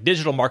marketing? Like,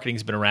 digital marketing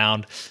has been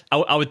around.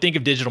 I would think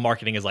of digital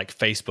marketing as like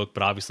Facebook,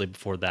 but obviously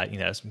before that,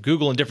 some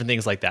Google and different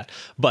things like that.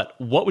 But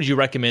what would you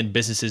recommend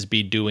businesses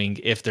be doing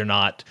if they're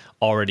not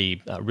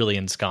already really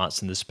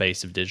ensconced in the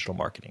space of digital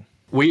marketing?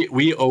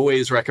 We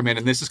always recommend,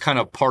 and this is kind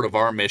of part of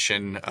our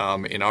mission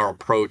in our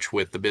approach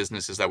with the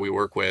businesses that we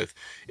work with,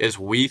 is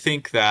we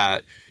think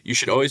that you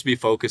should always be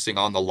focusing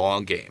on the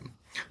long game.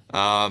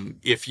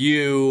 If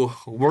you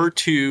were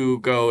to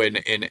go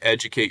and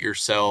educate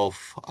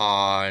yourself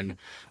on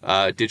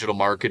digital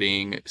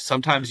marketing,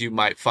 sometimes you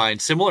might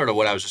find, similar to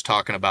what I was just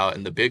talking about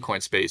in the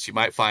Bitcoin space, you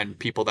might find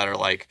people that are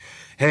like,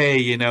 hey,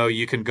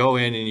 you can go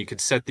in and you can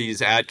set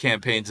these ad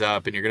campaigns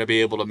up and you're going to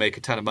be able to make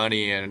a ton of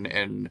money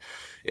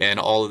and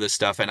all of this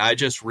stuff. And I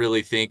just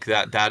really think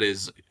that that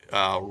is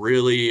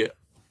really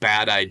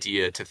bad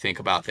idea to think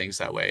about things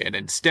that way. And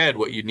instead,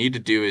 what you need to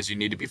do is you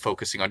need to be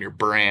focusing on your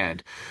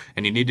brand,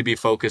 and you need to be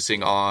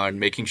focusing on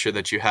making sure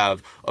that you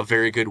have a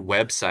very good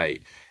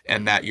website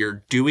and that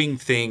you're doing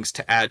things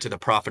to add to the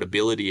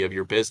profitability of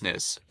your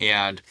business.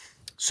 And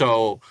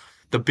so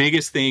the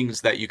biggest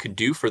things that you can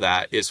do for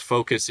that is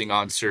focusing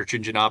on search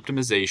engine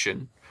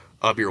optimization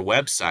of your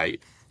website,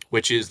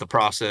 which is the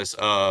process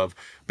of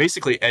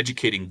basically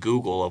educating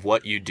Google of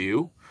what you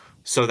do,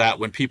 so that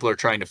when people are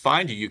trying to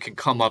find you, you can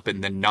come up in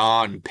the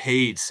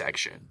non-paid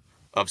section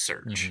of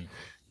search. Mm-hmm.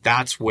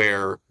 That's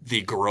where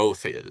the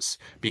growth is.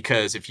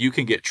 Because if you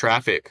can get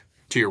traffic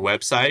to your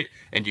website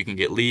and you can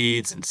get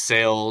leads and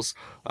sales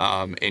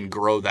and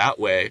grow that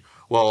way,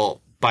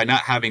 well, by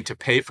not having to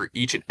pay for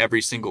each and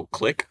every single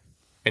click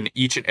and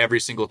each and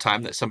every single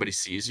time that somebody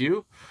sees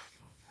you,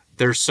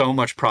 there's so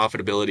much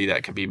profitability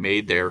that can be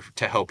made there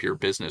to help your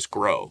business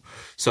grow.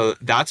 So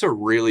that's a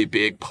really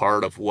big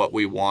part of what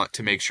we want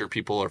to make sure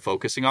people are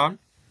focusing on.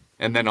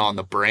 And then on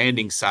the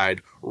branding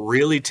side,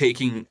 really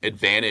taking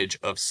advantage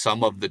of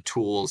some of the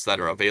tools that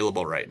are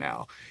available right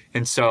now.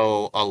 And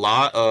so a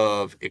lot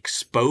of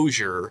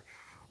exposure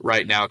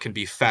right now can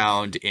be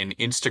found in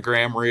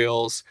Instagram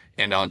Reels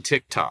and on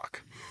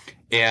TikTok.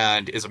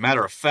 And as a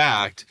matter of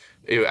fact,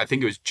 I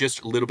think it was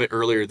just a little bit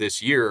earlier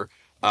this year,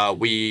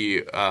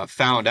 we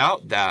found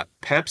out that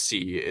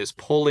Pepsi is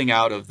pulling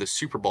out of the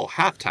Super Bowl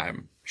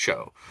halftime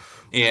show.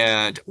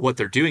 And what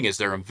they're doing is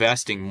they're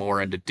investing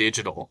more into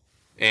digital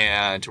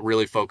and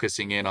really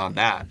focusing in on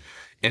that.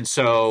 And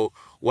so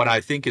what I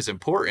think is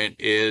important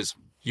is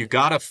you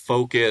got to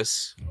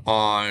focus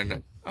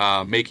on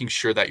making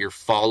sure that you're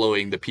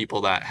following the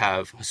people that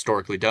have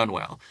historically done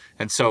well.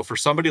 And so for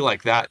somebody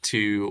like that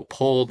to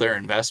pull their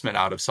investment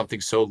out of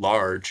something so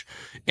large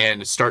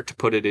and start to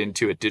put it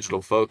into a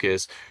digital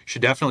focus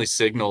should definitely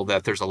signal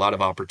that there's a lot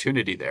of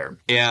opportunity there.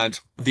 And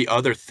the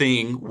other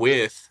thing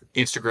with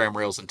Instagram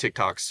Reels and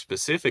TikTok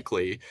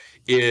specifically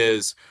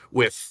is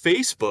with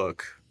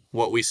Facebook,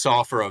 what we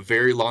saw for a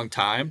very long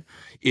time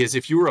is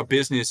if you were a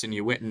business and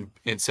you went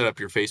and set up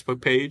your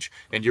Facebook page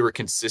and you were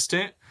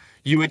consistent,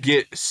 you would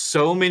get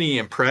so many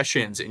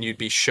impressions and you'd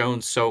be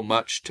shown so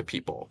much to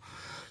people.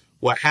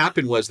 What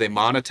happened was they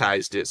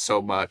monetized it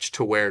so much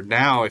to where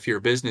now if you're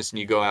a business and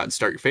you go out and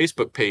start your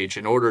Facebook page,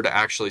 in order to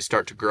actually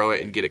start to grow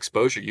it and get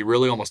exposure, you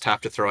really almost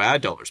have to throw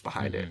ad dollars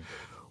behind it.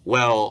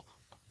 Well,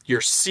 you're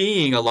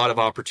seeing a lot of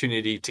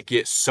opportunity to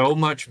get so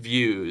much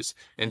views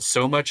and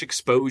so much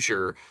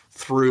exposure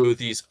through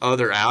these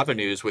other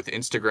avenues with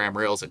Instagram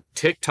Reels and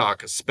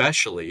TikTok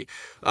especially,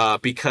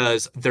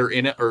 because they're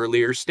in an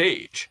earlier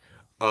stage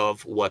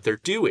of what they're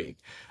doing.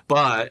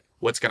 But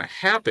what's going to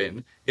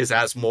happen is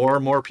as more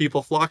and more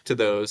people flock to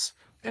those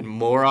and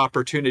more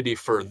opportunity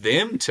for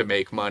them to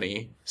make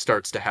money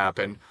starts to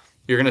happen,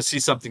 you're going to see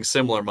something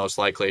similar most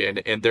likely,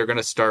 and they're going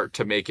to start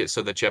to make it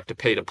so that you have to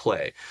pay to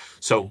play.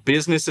 So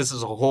businesses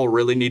as a whole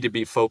really need to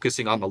be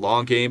focusing on the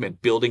long game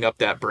and building up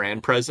that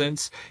brand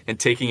presence and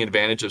taking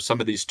advantage of some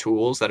of these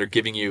tools that are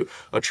giving you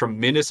a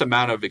tremendous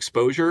amount of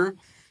exposure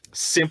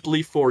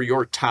simply for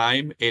your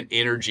time and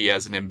energy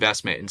as an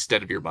investment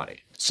instead of your money.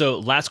 So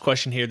last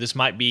question here. This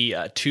might be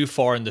too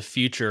far in the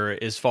future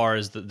as far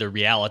as the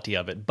reality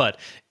of it, but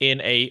in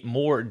a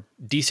more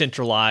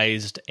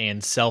decentralized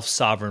and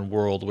self-sovereign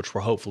world, which we're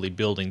hopefully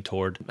building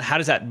toward, how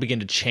does that begin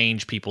to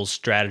change people's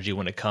strategy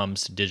when it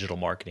comes to digital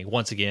marketing?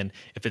 Once again,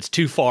 if it's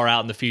too far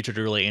out in the future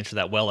to really answer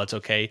that well, that's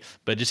okay.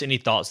 But just any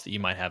thoughts that you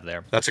might have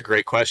there? That's a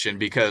great question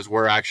because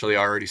we're actually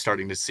already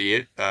starting to see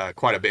it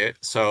quite a bit.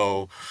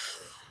 So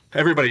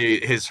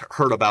everybody has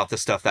heard about the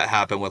stuff that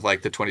happened with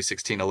like the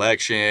 2016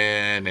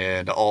 election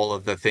and all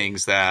of the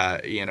things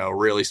that,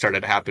 really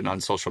started to happen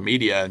on social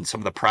media and some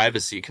of the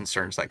privacy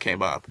concerns that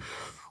came up.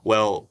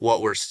 Well,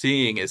 what we're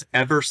seeing is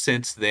ever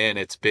since then,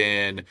 it's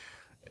been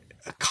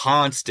a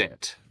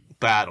constant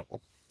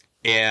battle.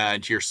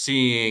 And you're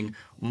seeing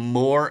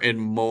more and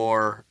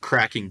more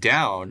cracking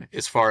down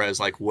as far as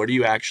like, what are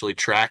you actually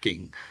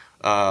tracking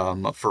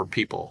for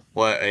people?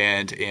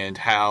 And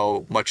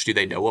how much do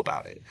they know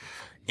about it?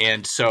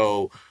 And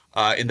so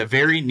in the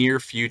very near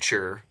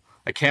future,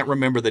 I can't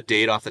remember the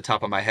date off the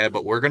top of my head,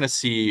 but we're going to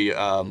see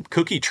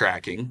cookie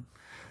tracking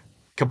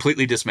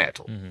completely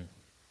dismantled. Mm-hmm.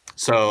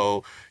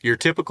 So your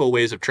typical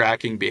ways of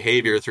tracking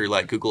behavior through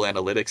like Google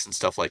Analytics and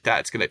stuff like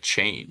that, it's going to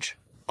change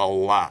a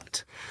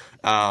lot.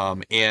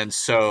 And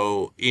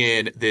so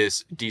in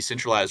this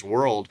decentralized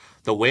world,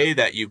 the way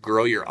that you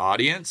grow your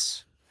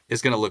audience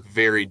is going to look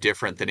very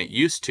different than it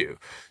used to.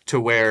 to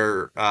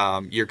where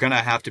you're going to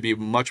have to be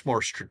much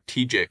more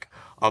strategic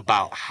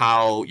about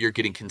how you're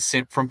getting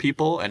consent from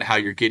people and how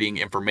you're getting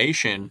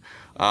information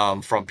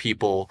from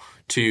people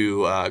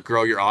to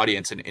grow your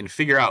audience and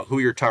figure out who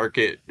your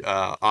target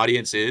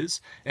audience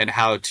is and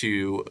how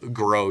to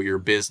grow your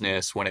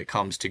business when it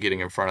comes to getting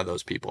in front of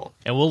those people.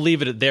 And we'll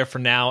leave it there for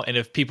now. And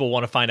if people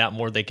want to find out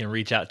more, they can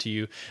reach out to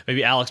you.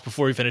 Maybe Alex,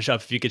 before we finish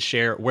up, if you could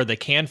share where they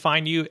can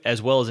find you, as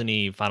well as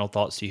any final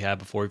thoughts you have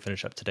before we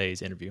finish up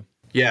today's interview.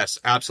 Yes,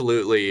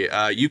 absolutely.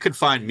 You can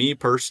find me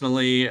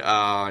personally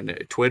on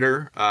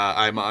Twitter.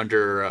 I'm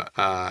under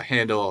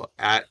handle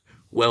at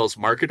Wells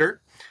Marketer.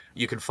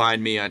 You can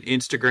find me on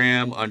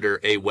Instagram under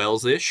a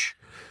Wellsish.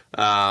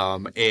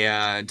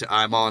 And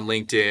I'm on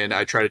LinkedIn.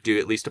 I try to do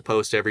at least a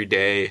post every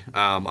day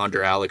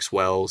under Alex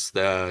Wells,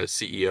 the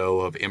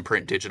CEO of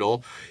Imprint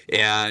Digital.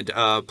 And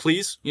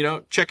please,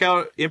 check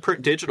out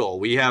Imprint Digital.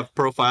 We have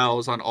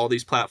profiles on all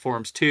these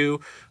platforms too.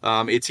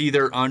 It's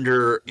either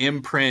under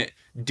Imprint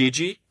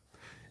Digi,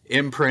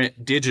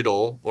 Imprint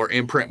Digital, or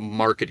Imprint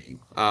Marketing.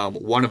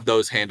 One of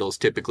those handles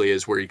typically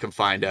is where you can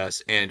find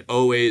us, and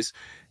always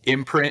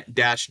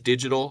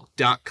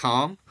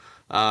imprint-digital.com.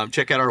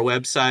 Check out our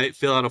website,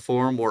 fill out a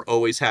form. We're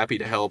always happy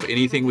to help.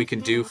 Anything we can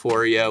do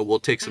for you, we'll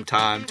take some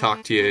time,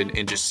 talk to you,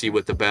 and just see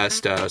what the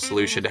best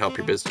solution to help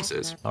your business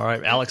is. All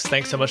right, Alex,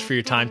 thanks so much for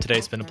your time today.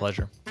 It's been a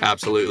pleasure.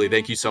 Absolutely.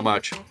 Thank you so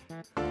much.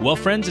 Well,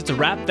 friends, it's a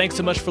wrap. Thanks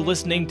so much for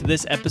listening to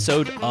this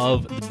episode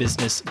of the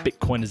Business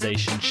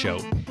Bitcoinization Show.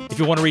 If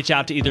you want to reach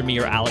out to either me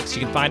or Alex,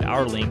 you can find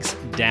our links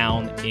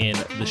down in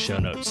the show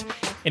notes.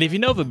 And if you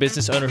know of a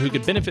business owner who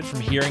could benefit from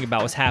hearing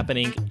about what's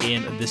happening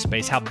in this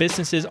space, how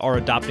businesses are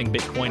adopting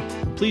Bitcoin,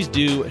 please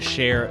do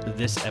share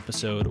this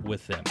episode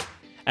with them.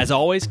 As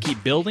always,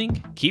 keep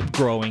building, keep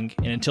growing,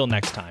 and until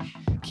next time,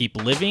 keep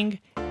living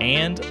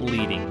and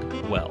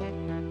leading well.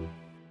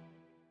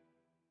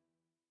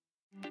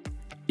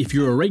 If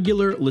you're a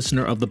regular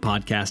listener of the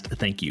podcast,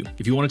 thank you.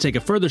 If you want to take a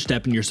further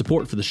step in your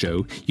support for the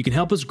show, you can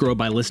help us grow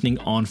by listening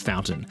on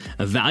Fountain,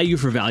 a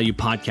value-for-value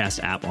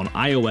podcast app on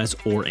iOS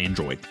or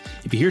Android.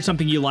 If you hear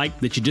something you like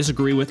that you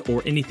disagree with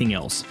or anything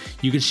else,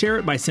 you can share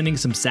it by sending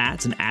some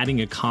sats and adding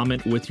a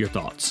comment with your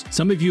thoughts.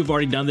 Some of you have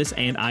already done this,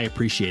 and I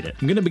appreciate it.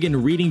 I'm going to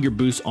begin reading your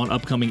boosts on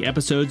upcoming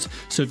episodes,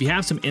 so if you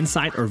have some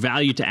insight or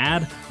value to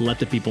add, let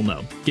the people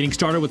know. Getting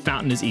started with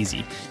Fountain is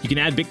easy. You can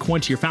add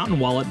Bitcoin to your Fountain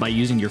wallet by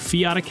using your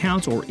fiat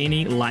accounts or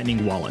any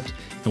Lightning wallet.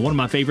 And one of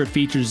my favorite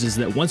features is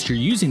that once you're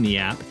using the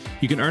app,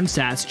 you can earn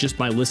sats just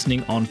by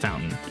listening on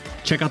Fountain.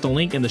 Check out the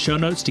link in the show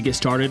notes to get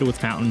started with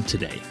Fountain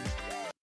today.